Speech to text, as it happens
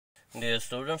Dear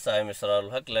students, I am Israr,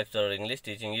 lecturer English,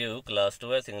 teaching you class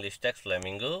 12 English text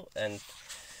Flamingo, and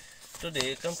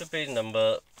today come to page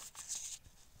number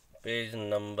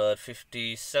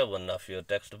 57 of your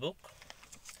textbook.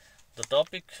 The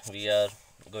topic we are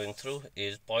going through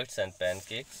is poets and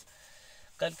pancakes.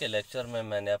 कल के lecture में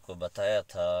मैंने आपको बताया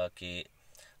था कि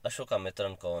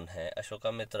अशोकामित्रन कौन है।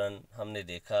 अशोकामित्रन हमने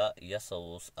देखा यस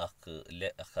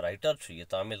अख राइटर ये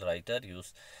तामिल writer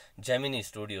use Gemini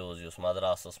studios use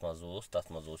मद्रासस मज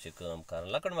तथ मज काम कर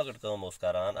लकड़ मकड़ काम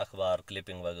करान अखबार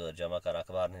क्लिपिंग वगैरह जमा कर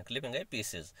अखबार क्लिपिंग गई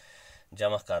पीसेस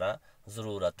जमा करान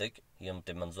ज़रूरत यम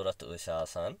तिमन ज़रूरत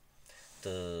आसान।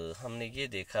 तो हमने ये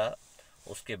देखा।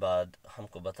 उसके बाद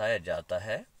हमको बताया जाता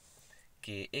है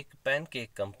कि एक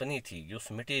पैनकेक कंपनी थी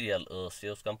युस मटीरियल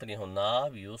उस कंपनी हो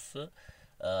नाव युस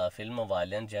फिल्म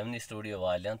वालन जेमिनी स्टूडियो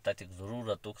वालन तक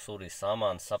ज़रूरत सोरी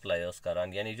सामान सप्लाई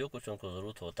करान, यानी जो कुछ उनको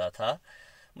ज़रूरत होता था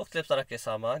मुख्तलिफ़ तरह के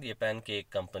सामान ये पैनकेक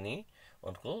कंपनी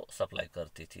उनको सप्लाई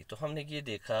करती थी। तो हमने ये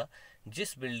देखा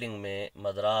जिस बिल्डिंग में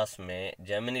मद्रास में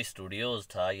जेमिनी स्टूडियोज़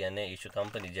था, यानी ये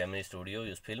कंपनी जेमिनी स्टूडियो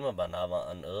इस फिल्म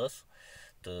बनावान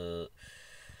तो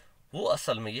वो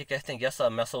असल में ये कहते हैं यसा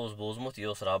मेसा बोजमुत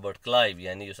ये रॉबर्ट क्लाइव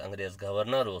यानी अंग्रेज़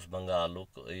गवर्नर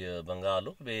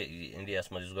बंगालुक बे इंडिया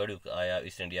मज गड़ुक आया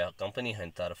ईस्ट इंडिया कंपनी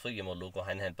हंद तरफ यमो लूको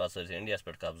हन हन पास इंडिया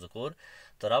पे कब्जा कोर।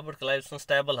 तो रॉबर्ट क्लाइव सन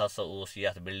स्टेबल हसा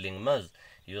ये बिल्डिंग मज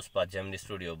युस पे जेमिनी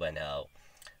स्टूडियो बनाव।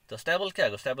 तो स्टेबल क्या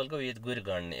गो, स्टेबल गो ये गुर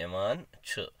गणन यमान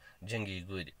जंगी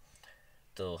गुर।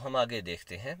 तो हम आगे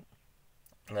देखते हैं।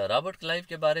 रॉबर्ट क्लाइव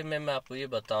के बारे में मैं आपको ये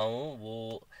बताऊं,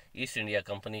 वो ईस्ट इंडिया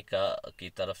कंपनी की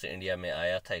तरफ से इंडिया में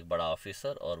आया था, एक बड़ा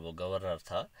ऑफिसर, और वो गवर्नर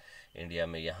था इंडिया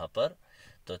में यहाँ पर।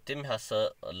 तो तिम हस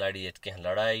लड़ी कह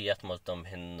लड़ाई यथ मज तम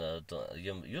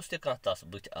युस तस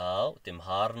बुत आव तिम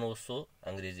हारनो सो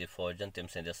अंग्रेजी फौजन तिम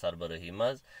संद सरबराही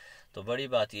मज। तो बड़ी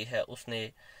बात यह है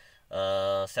उसने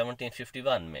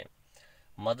 1751 में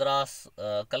मद्रास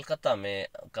कलकत्ता में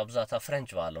कब्जा था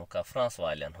फ्रेंच वालों का, फ्रांस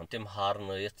वालन हम तिम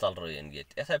हारन चल रही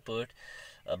इथे पे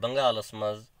बंगालस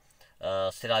मज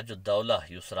सिराजुद्दौला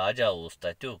युस राजा उस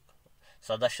तुक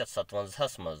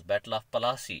 1757 मज बैटल ऑफ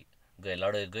पलासी गई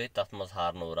लड़ाई गई तथ मज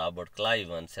हारनो रॉबर्ट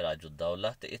क्लाइवन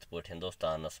सिराजुद्दौला। तो इत पे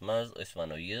हिंदुस्तानस मज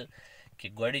वनो ये कि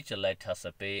गोच लट हसा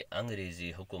पे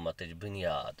अंग्रेजी हुकूमत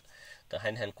बुनियाद। तो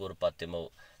हन हन कोर पे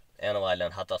तिमो एन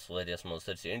वालन हतस वरियस मज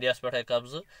सरसी इंडिया पे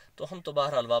कब्ज। तो हम तो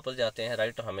बहरहाल वापस जाते हैं।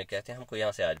 राइटर हमें कहते हैं हमको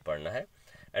यहाँ से आज पढ़ना है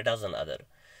ए डजन अदर।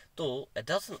 तो ए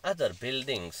dozen other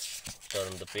buildings,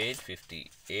 turn the page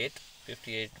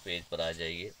 58 page पर आ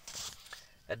जाइए।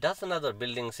 ए dozen other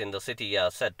buildings in the city are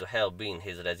said to have been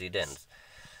his residence.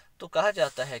 तो कहा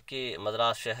जाता है कि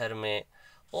मद्रास शहर में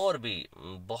और भी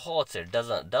बहुत से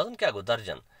डजन क्या गो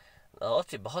दर्जन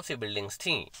और बहुत सी बिल्डिंग्स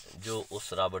थीं जो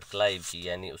उस रॉबर्ट क्लाइव की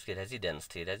यानी उसकी रेजिडेंस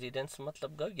थी। रेजिडेंस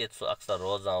मतलब गो ये अक्सर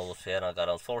रोज़ा वो फेरा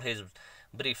कर फॉर हिज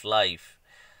ब्रीफ लाइफ।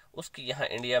 उसकी यहाँ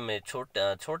इंडिया में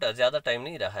छोटा ज़्यादा टाइम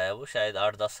नहीं रहा है, वो शायद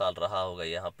 8-10 साल रहा होगा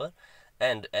यहाँ पर।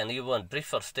 And one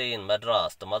ब्रीफर stay in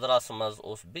Madras. तो मद्रास मज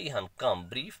उस बेहन कम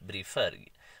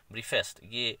ब्रीफेस्ट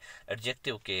ये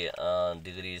एडजेक्टिव के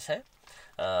डिग्रीज हैं।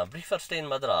 ब्रीफर स्टे इन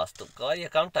मद्रास तो वारिया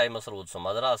कम टाइम रूद सो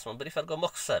मद्रास में ब्रीफर को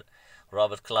मुख्तर।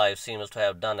 Robert Clive seems to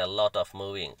have done a lot of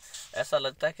moving. ऐसा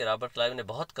लगता है कि रॉबर्ट क्लाइव ने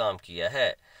बहुत काम किया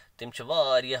है। तिम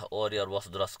वारिया और वस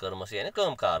दुरस कर्मस यानी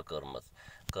काम कार कर्मत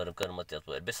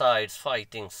बिसाइड्स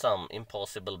फाइटिंग सम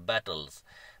इम्पॉसिबल बैटल्स।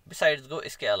 बिसाइड्स गो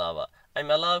इसके अलावा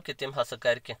अम अलाव कि तिम हसा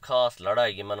कर खास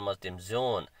लड़ाई यमन मज तिम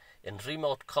zone in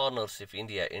remote corners of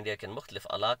India के मुख्तलिफ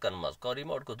इलाकन मज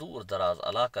रिमोट को दूर दराज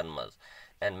इलाकन मज।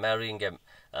 एंड मैरिंग ए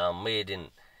मेड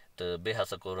तो बे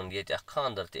हसा कोरन ये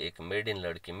खानदर ते एक मेडिन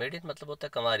लड़की। मेडिन मतलब होता है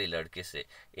कंवारी लड़की से।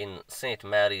 इन सेंट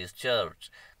मैरीज चर्च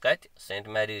कत सेंट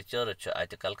मैरीज चर्च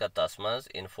अत कलकत्ता मज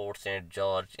इन फोर्ट सेंट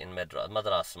जॉर्ज इन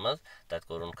मद्रास मज तत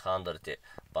कोरन खानदर ते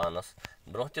पानस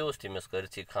ब्रोह तमिस कर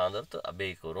खानदर तो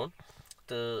बे कोरन।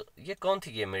 तो ये कौन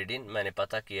थी ये मेडिन, मैंने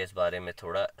पता किया इस बारे में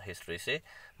थोड़ा हिस्ट्री से।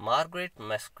 मार्गरेट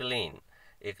मैस्कलिन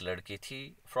एक लड़की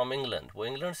थी फ्रॉम इंग्लैंड, वो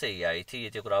इंग्लैंड से ही आई थी।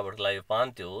 ये रॉबर्ट क्लाइव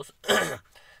पान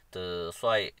तो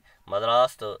स्वाई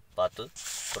मद्रास तो पत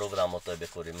प्रोग्राम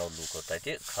मुताबिक मौलूक होता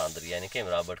है खानदर यानी कि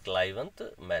रॉबर्ट क्लाइवन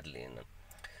तो मैडलिन।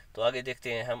 तो आगे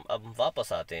देखते हैं हम। अब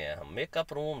वापस आते हैं हम।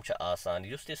 मेकअप रूम आसान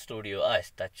युस स्टूडियो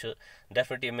तक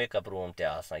डेफिनेटली मेकअप रूम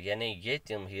आसान, यानी ये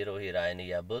तिम हीरो हीरोइन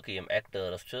या बाकी यम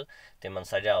एक्टर्स तिमन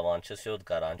सजावान स्योद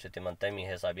करान तिमन तमी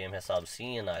हिसाब यम हिसाब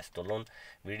सीन तुलन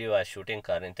वीडियो शूटिंग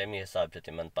करें तमी हिसाब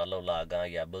तिमन पलो लागान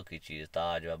या बाकी चीज़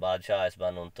ताज व बादशाह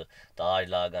बन तो ताज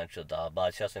लागान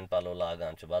बादशाह सिंद पलो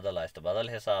लागान बदल तो बदल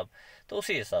हिसाब। तो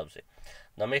उसी हिसाब से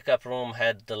the makeup room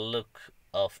had the look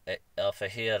of a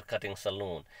hair cutting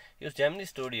saloon. Yus Gemini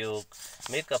studio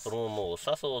makeup room हो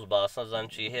सस उस बासन जन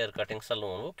ची hair cutting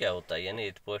saloon वो क्या होता है यानी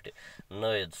इत पोट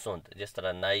नयद सुंद जिस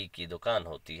तरह नाई की दुकान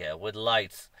होती है with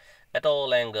lights at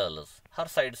all angles her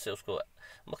side से उसको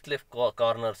मुख्तलिफ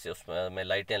कॉर्नर से उसमें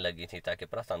लाइटें लगी थी ताकि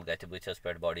प्रसन्न गए थे बुचस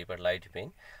पे बॉडी पर light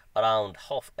pen around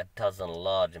half a dozen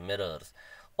large mirrors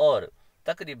और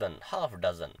तकरीबन हाफ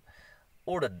डजन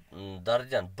ओड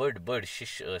दर्जन बड़ बड़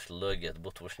शिश लगित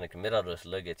बुत वुचनक मिरर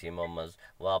लगित यमो मज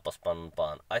वापस पन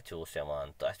पान अथ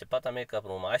यवान तो अस पता makeup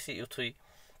room युथुई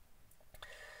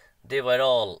they were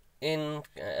all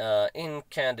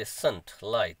incandescent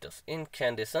lights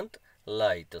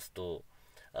तो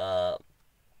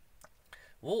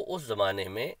वो उस ज़माने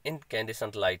में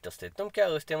इनकैंडिसेंट लाइट्स थे तुम क्या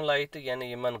तम लाइट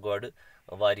यानी यमन गोड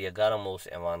वारिया गर्म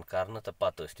यवान करन तो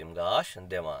पत तम गाश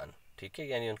दिवान ठीक है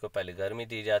यानी उनको पहले गर्मी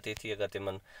दी जाती थी अगर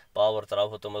तिमन पावर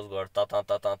त्राव तुम गोड ततान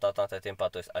ततान ततान तो तम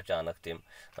पत अचानक तिम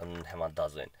हेमान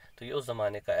दजन तो ये उस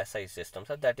ज़माने का ऐसा ही सिस्टम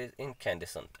था that is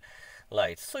incandescent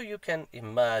lights. So you can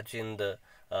imagine the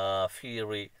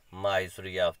fiery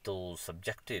misery of those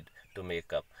subjected to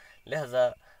makeup.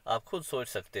 लिहाजा आप खुद सोच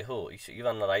सकते हो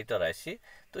इवन राइटर ऐसी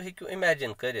तो हेकु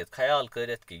इमेजिन करित ख्याल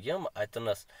करित कि यम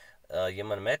अतनस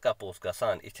यमन मेकअप उस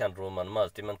गसान इथन रूमन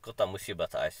मज तिमन कोता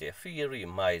मुसीबत आसे fiery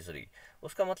misery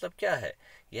उसका मतलब क्या है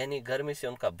यानी गर्मी से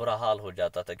उनका बुरा हाल हो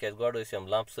जाता था क्या गोड हम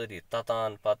लंपसरी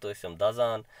ततान पत हम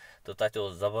दजान तो तत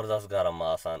ज़बरदस्त गर्म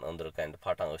आसान अंदर कन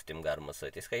फटान तम गर्म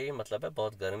सत इसका यही मतलब है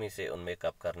बहुत गर्मी से उन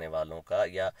मेकअप करने वालों का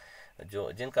या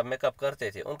जो जिनका मेकअप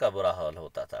करते थे उनका बुरा हाल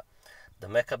होता था the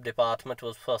makeup department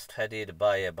was first headed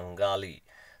by ए बंगाली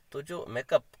तो जो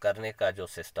मेकअप करने का जो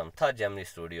सिस्टम था जेमिनी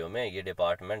स्टूडियो में ये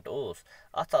डिपार्टमेंट ओस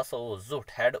अत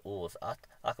जुट हेड ओस अत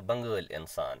अख बंगाल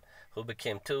इंसान who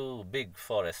became too big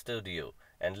for a studio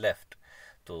and left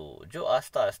तो जो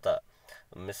आस्ता आस्ता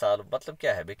मिसाल मतलब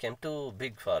क्या है became too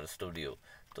big for a studio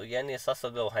तो यानी सस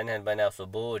गो हन बना सो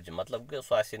बोझ मतलब गो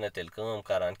सो न तेल काम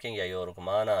करान कि या योरुक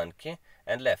मानान कि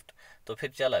and left तो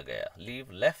फिर चला गया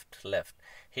leave left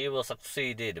he was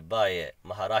succeeded by a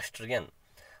Maharashtrian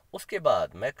उसके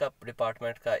बाद मेकअप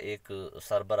डिपार्टमेंट का एक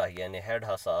सरबराह यानी हेड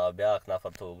हसा ब्याक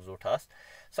नफर थोक जुट हस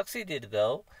सक्सीडेड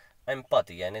गो अम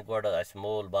पत यानी गोड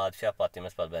मोल बादशाह पत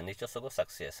तमिस पत बन नीचे सो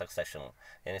सक्सेशन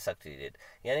यानी सक्सीडेड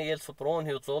यानी ये सह प्रोन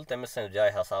हिव चोल तमिस जाय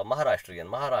हसा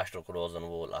महाराष्ट्र को रोजन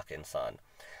वोल अख इंसान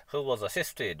who was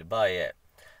assisted by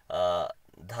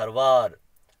Dharwar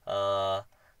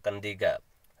कंदिगा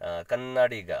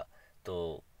Kannadiga तो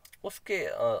उसके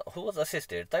हु वाज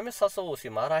असिस्टेड तमिस हसा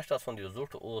महाराष्ट्र सुंद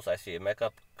जुट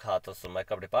मेकअप खातस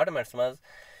मेकअप डिपार्टमेंट्स मज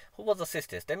who was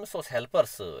assisted तमिस हेल्पर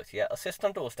सत या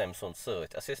असिस्टेंट तम सुन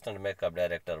सत असिस्टेंट मेकअप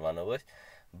डायरेक्टर वनो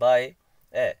बाय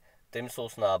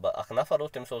तमिस नाव अख नफर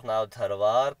तमिस नाव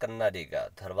धरवार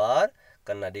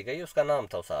कन्नाडिगा ये उसका नाम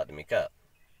था उस आदमी का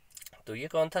तो ये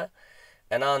कौन था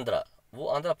एनांद्रा वो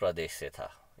आंध्र प्रदेश से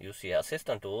था यूस ये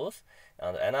असिस्टेंट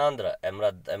एनांद्रा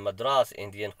मद्रास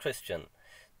इंडियन क्रिश्चियन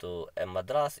तो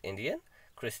मद्रास इंडियन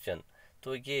क्रिश्चियन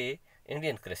तो ये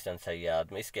इंडियन क्रिश्चियन था ये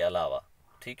आदमी इसके अलावा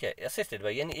ठीक है असिस्टेड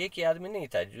भाई यानी एक ही आदमी नहीं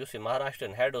था जो महाराष्ट्र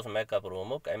हेड उस मेकअप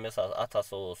रूमुक अमिस अथ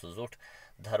जुट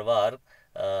धरवार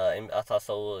अथ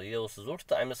ये जुट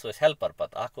तो अमिस हेल्पर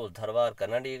पत अख धरवार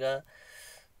कन्नाडिगा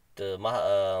तो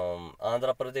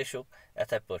आंध्र प्रदेशुक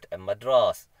इथे पे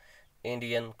मद्रास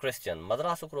इंडियन क्रिश्चियन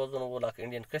मद्रास रोजन वोल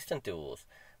इंडियन क्रिश्चियन तोस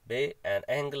बे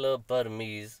एंग्लो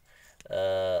बर्मीज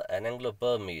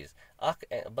अख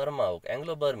बर्मा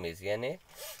एंग्लो बर्मीज यानी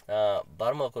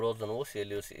बर्मा रोजन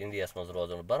इंडिया मज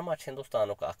रोजन बर्मा हिंदुस्तान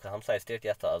अख हमसाय स्टेट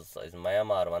यथ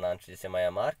म्यांमार वनान जिसे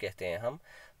म्यांमार कहते हैं हम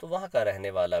तो वहाँ का रहने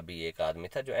वाला भी एक आदमी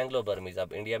था जो एंग्लो बर्मीज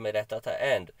अब इंडिया में रहता था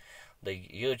एंड द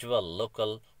यूजुअल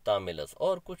लोकल तामिल्स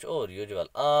और कुछ और यूजुअल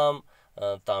आम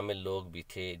तामिल लोग भी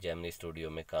थे जेमिनी स्टूडियो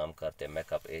में काम करते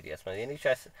मेकअप एरियास में यानी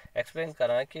एक्सप्लेन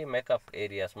करा कि मेकअप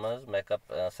एरियास में मेकअप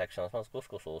सेक्शन में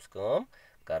कुछ काम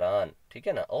करान ठीक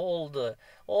है ना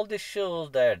all this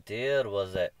shows that there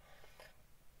was a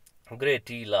great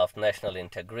deal of national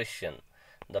integration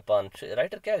दपान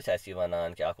writer क्या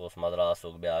वनान कि अख मद्रास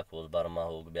ब्याक बर्मा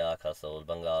ब्याक हसा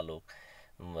बंगाल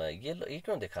ये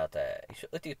क्यों दिखाता है ये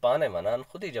अति पाने वनान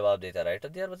खुद ही जवाब देता writer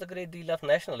there was a great deal of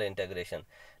national integration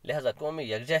लिहाजा कौमी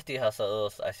यकजहती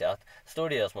हसा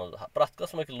स्टूडियोस मज प्रथ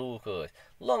कस्मक look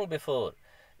long before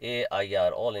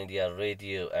AIR All India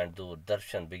Radio and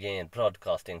Doordarshan began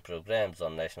broadcasting programs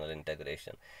on national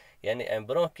integration यानी अम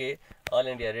ब्रो के all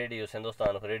India radio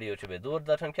Hindustan radio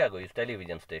Doordarshan क्या गो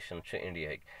टेलीविजन स्टेशन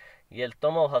इंडिया ये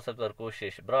तमो हसा कर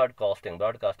कोशिश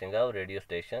ब्रॉडकास्टिंग आव रेडियो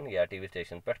स्टेशन या टीवी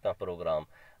स्टेशन पे प्रोग्राम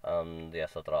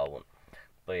त्रावन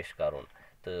पेश कर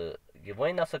तो ये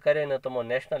वन ना करे न तमो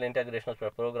नेशनल इंटीग्रेशन पे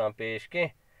प्रोग्राम पेश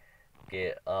कह कि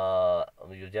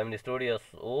यह जेमनी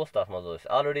स्टूडियोस तथ मज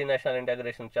ऑलरेडी नेशनल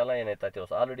इंटेग्रेशन चलान यानी तत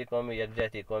ऑलरेडी कौमी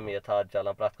यकजहती कौमी इत्तेहाद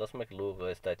चलान प्रत कस्मक लूक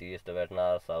तत east west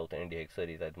north south India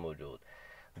सारी तत मौजूद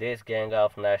this gang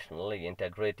of nationally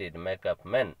integrated makeup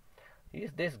man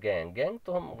this gang gang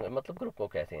तो हम मतलब ग्रुप को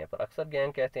कहते हैं पर अक्सर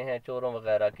गैंग कहते हैं चोरों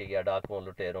वगैरह के या डाकुओं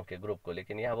लुटेरों के ग्रुप को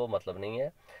लेकिन यहाँ वो मतलब नहीं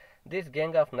है this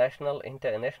gang of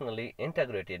nationally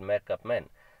integrated makeup man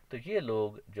तो ये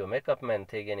लोग जो मेकअप मैन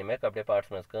थे यानी मेकअप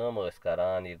डिपार्टमेंट काम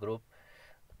करान ये group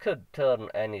could turn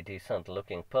any decent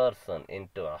looking person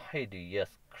into a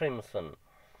hideous crimson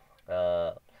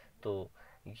तो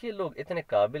ये लोग इतने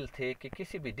काबिल थे कि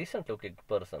किसी भी डिसेंट लुकिंग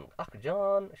पर्सन अख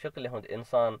जान शक्ल हुंद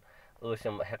इंसान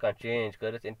हेकान चेंज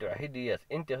कर इंटू हिडियस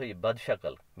इंतहाई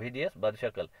बदशकल hideous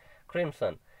बदशकल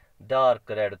crimson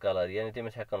dark red colour यानी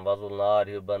तमिस हेकान वजुल नार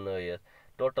हिu बनयित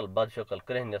टोटल बदशकल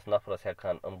कृहनिस नफरस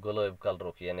हेकान गुलाब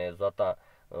कलरुक यानी जोता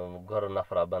गोर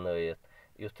नफरा बनयित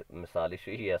युथ मिसाल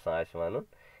यह one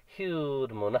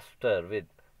huge monster with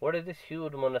what is this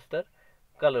huge monster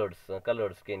colored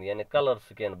skin यानी कलर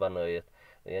स्किन बनयित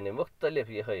यानी मुख्तलिफ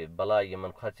यह बला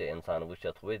यमन खचे इंसान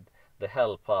वुचत with the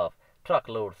help of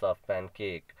truckloads of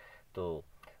pancake तो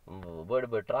बड़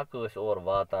बड़ ट्रक और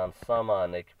वातान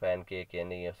सामान एक पैनकेक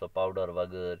यानी सो पाउडर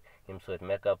वगैरह यम सत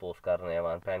मेकअप करने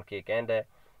pancake and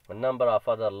number of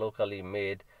other locally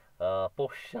made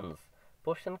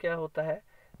पोशन क्या होता है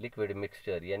लिक्विड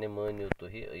मिक्सचर यानी मानियो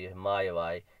तुह यह माय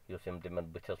वाय तम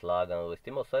बथस लागान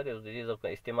तमो सारो चीज़ों का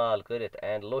इस्तेमाल कर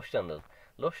एंड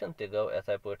लोशन गो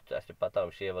इथे पे पता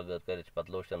शेव वगैरह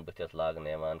कर लोशन बथस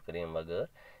लागने क्रीम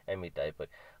वगैरह अमी टाइप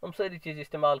सारी चीज़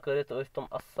इस्तेमाल कर तुम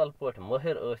असल पे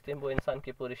माहिर तम वो इंसान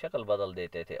की पूरी शक्ल बदल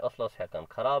देते थे असलस हेकान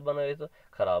खराब बन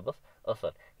खराबस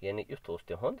असल यानी युथ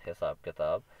तिहुंद हिसाब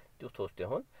किताब युथ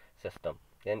तिहुंद सिस्टम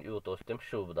यानी यूत तम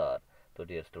शुभदार तो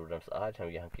डियर स्टूडेंट्स आज हम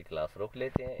यहाँ की क्लास रोक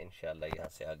लेते हैं इंशाल्लाह यहाँ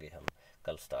से आगे हम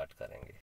कल स्टार्ट करेंगे।